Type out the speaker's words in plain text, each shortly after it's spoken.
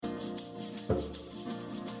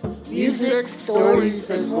music, stories,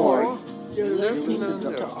 and more. You're listening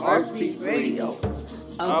to Heartbeat Radio,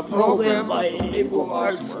 a program by Enable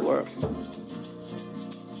Arts Work.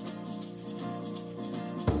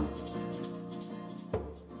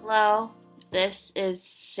 Hello, this is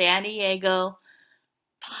San Diego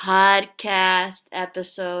Podcast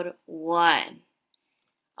Episode 1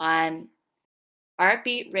 on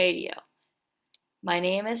Heartbeat Radio. My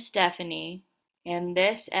name is Stephanie. In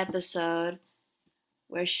this episode,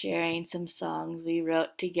 we're sharing some songs we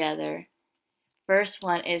wrote together. First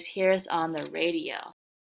one is Here's on the Radio.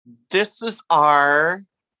 This is our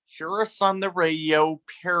Hear Us on the Radio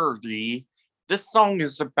parody. This song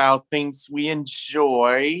is about things we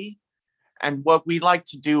enjoy and what we like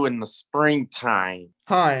to do in the springtime.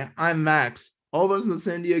 Hi, I'm Max. All of us in the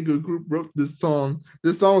San Diego group wrote this song.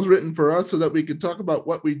 This song was written for us so that we could talk about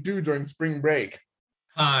what we do during spring break.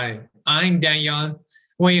 Hi, I'm Daniel.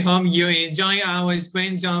 We hope you enjoy our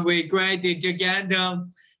spring song we created together.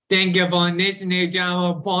 Thank you for listening to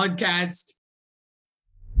our podcast.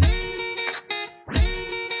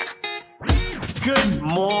 Good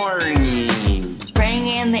morning. Spring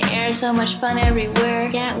in the air, so much fun everywhere.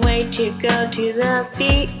 Can't wait to go to the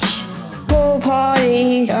beach. Pool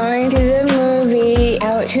parties, going to the movie,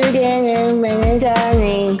 out to dinner when it's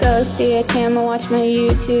sunny. Go see a camel, watch my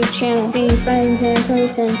YouTube channel, see friends in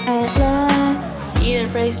person at last. Eat a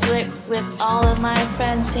bracelet with all of my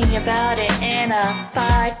friends, sing about it in a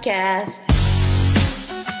podcast.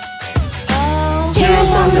 Oh, Hear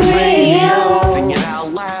us on the radio. Sing it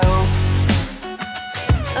out loud.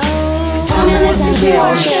 Oh, Come and listen to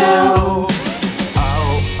our show.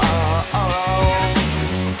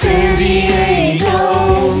 San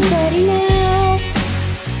Diego. Ready now.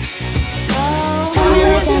 oh, Come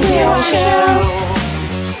and listen to our show.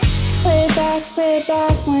 Play it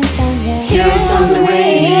back one time, yeah. Hear us on the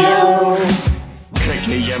radio. Click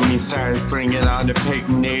a yummy size, bring it on to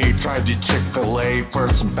picnic. Drive to Chick-fil-A for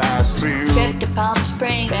some fast food. trip to Palm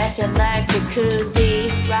Springs, best in life jacuzzi.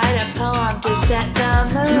 Write a poem to set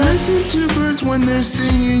the mood. Listen to birds when they're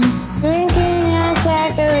singing. Drinking a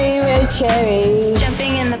daiquiri with cherry.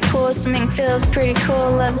 Jumping in the pool, swimming feels pretty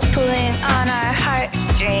cool. Love's pulling on our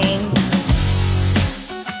heartstrings.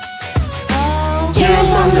 Oh, Hear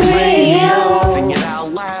us on the radio. Sing it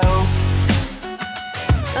out loud.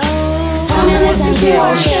 oh, Come and listen to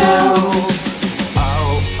our show.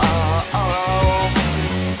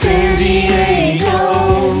 San Diego.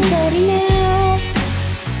 Ready now.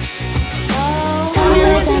 oh, Come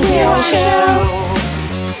and listen to our show.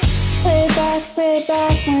 Play it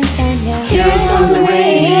back one time, yeah. Hear us on the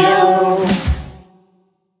radio.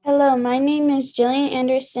 Hello, my name is Jillian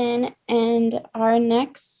Anderson, and our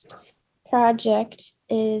next project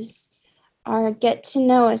is our Get to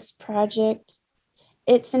Know Us project.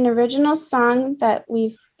 It's an original song that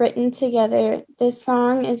we've written together. This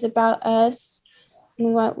song is about us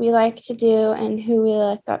and what we like to do and who we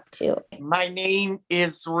look up to. My name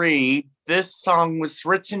is Reed. This song was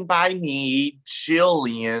written by me,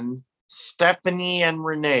 Jillian, Stephanie, and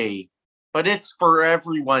Renee, but it's for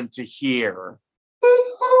everyone to hear. I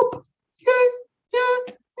hope you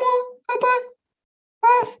learn more about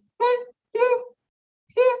us when you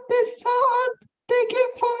hear this song. Thank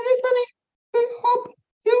you for listening. We hope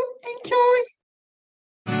you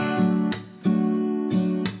enjoy.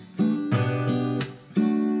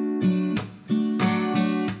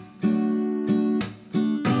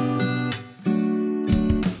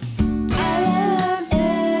 I love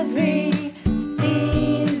every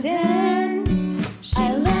season.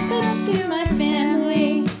 I looked up to my family.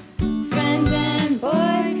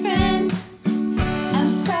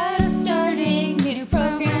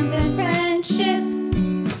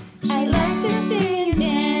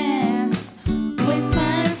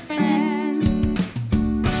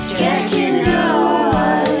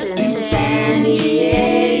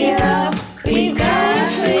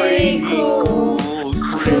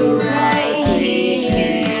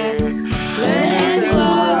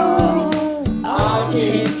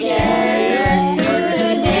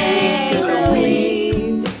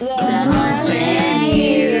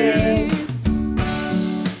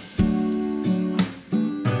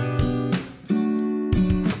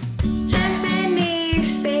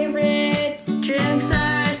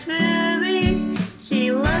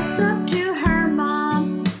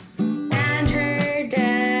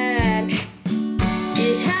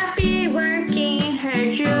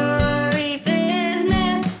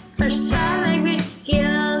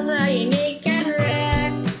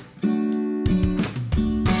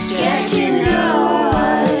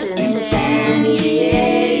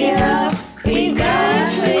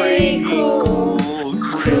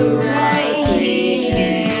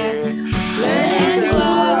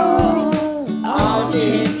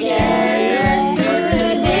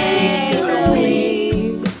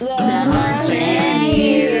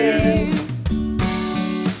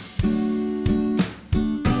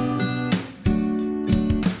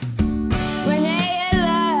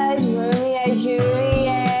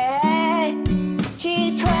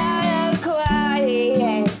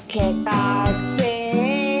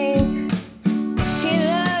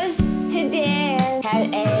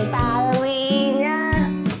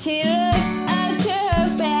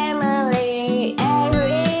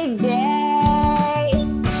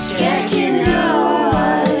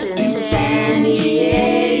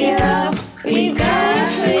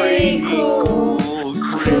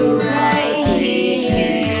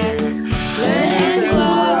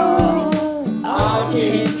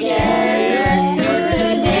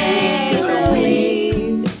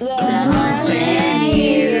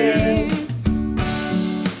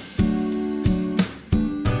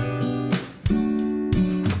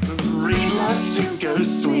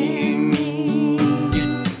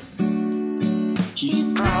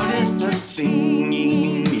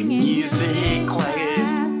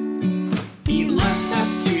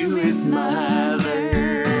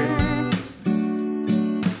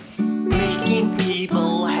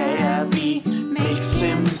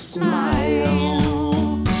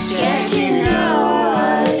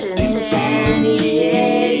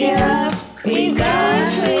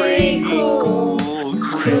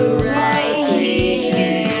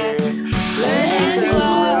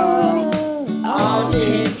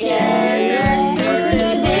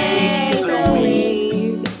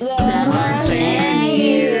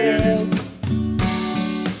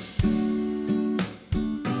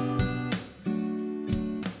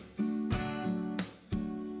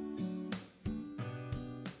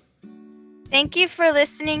 Thank you for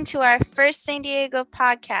listening to our first San Diego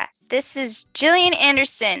podcast. This is Jillian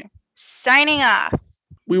Anderson signing off.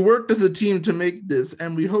 We worked as a team to make this,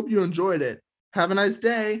 and we hope you enjoyed it. Have a nice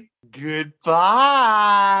day. Goodbye.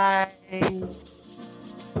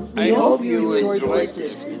 I hope you enjoyed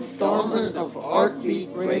this installment of Heartbeat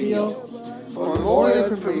Radio. For more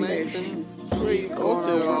information,